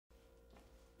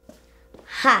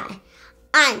Hi,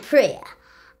 I'm Priya.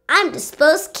 I'm the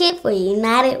spokeskid for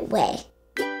United Way.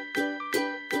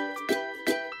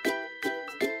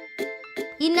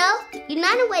 You know,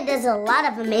 United Way does a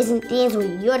lot of amazing things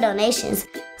with your donations.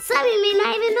 Some you may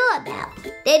not even know about.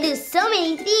 They do so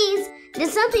many things that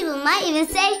some people might even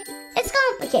say it's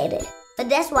complicated. But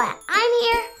that's why I'm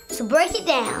here to break it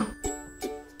down.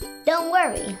 Don't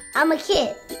worry, I'm a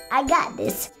kid. I got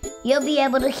this. You'll be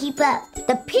able to keep up.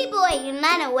 The people at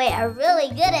United Way are really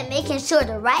good at making sure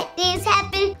the right things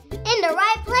happen in the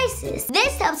right places.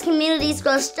 This helps communities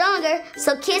grow stronger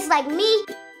so kids like me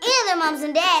and their moms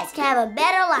and dads can have a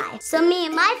better life. So me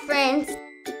and my friends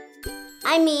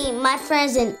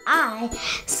and I,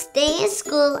 stay in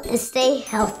school and stay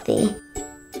healthy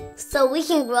so we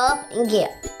can grow up and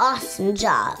get awesome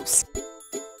jobs.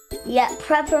 Yep,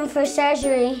 prepping for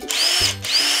surgery.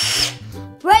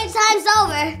 Break time's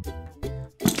over.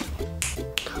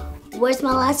 Where's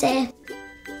my latte?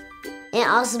 And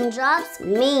awesome jobs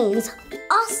means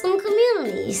awesome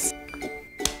communities.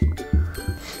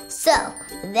 So,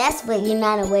 that's what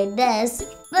United Way does.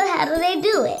 But how do they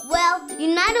do it? Well,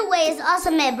 United Way is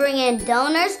awesome at bringing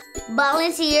donors,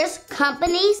 volunteers,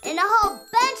 companies, and a whole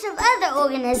bunch of other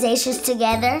organizations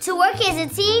together to work as a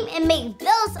team and make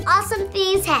those awesome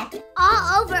things happen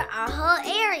all over our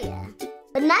whole area.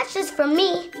 But not just for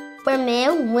me, for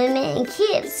men, women, and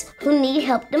kids who need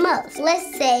help the most.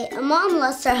 Let's say a mom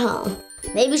lost her home.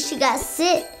 Maybe she got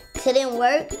sick, couldn't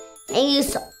work, and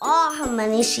used all her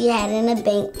money she had in the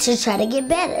bank to try to get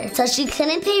better. So she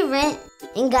couldn't pay rent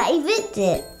and got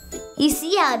evicted. You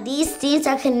see how these things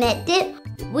are connected?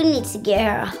 We need to get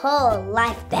her whole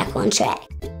life back on track.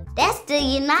 That's the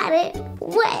United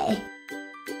Way.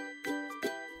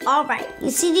 All right,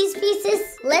 you see these pieces?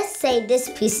 Let's say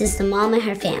this piece is the mom and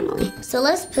her family. So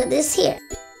let's put this here.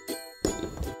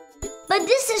 But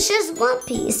this is just one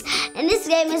piece, and this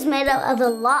game is made up of a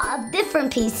lot of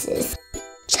different pieces,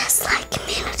 just like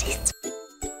communities.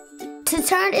 To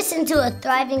turn this into a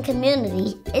thriving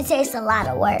community, it takes a lot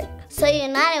of work. So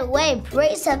United Way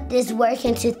breaks up this work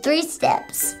into 3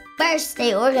 steps. First,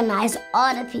 they organize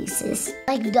all the pieces,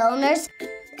 like donors,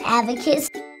 advocates,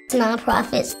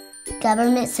 nonprofits,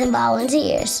 governments, and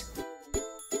volunteers.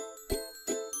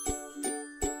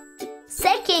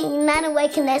 Second, United Way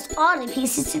connects all the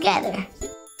pieces together.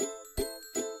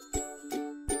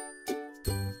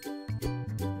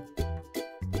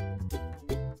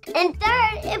 And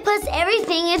third, it puts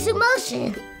everything into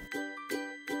motion.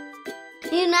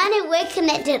 United Way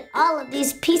connected all of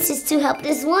these pieces to help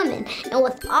this woman. And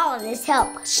with all of this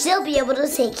help, she'll be able to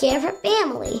take care of her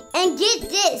family. And get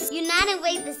this, United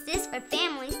Way assists for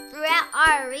families throughout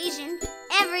our region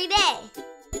every day.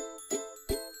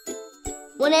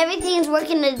 When everything's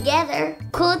working together,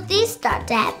 cool things start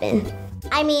to happen.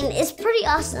 I mean, it's pretty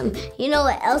awesome. You know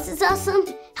what else is awesome?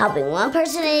 Helping one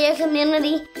person in your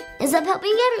community ends up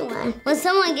helping everyone. When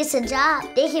someone gets a job,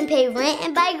 they can pay rent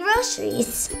and buy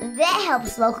groceries. That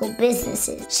helps local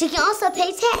businesses. She can also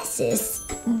pay taxes.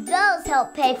 Those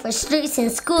help pay for streets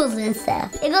and schools and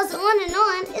stuff. It goes on and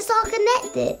on. It's all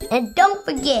connected. And don't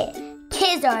forget,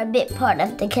 kids are a big part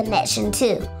of the connection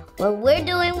too. When we're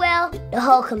doing well, the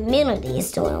whole community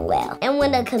is doing well. And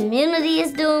when the community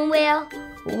is doing well,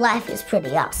 life is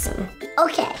pretty awesome.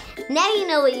 Okay, now you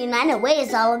know what United Way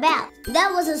is all about.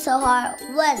 That wasn't so hard,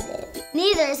 was it?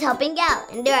 Neither is helping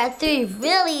out, and there are 3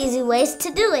 really easy ways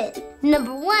to do it.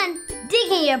 Number 1,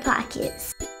 dig in your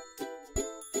pockets.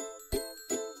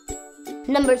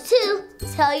 Number 2,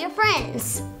 tell your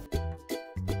friends.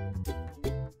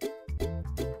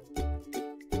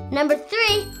 Number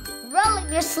 3, roll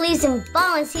up your sleeves and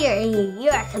volunteer in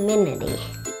your community.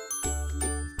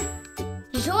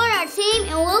 Join our team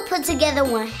and we'll put together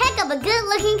one heck of a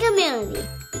good-looking community.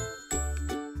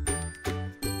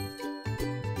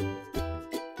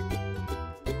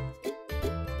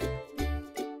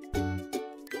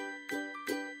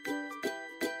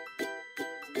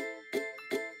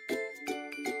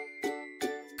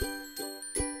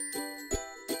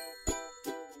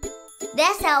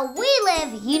 That's how we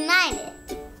live united.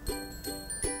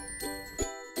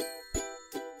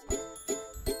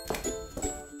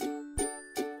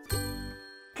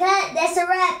 Cut, that's a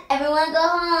wrap. Everyone go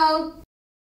home.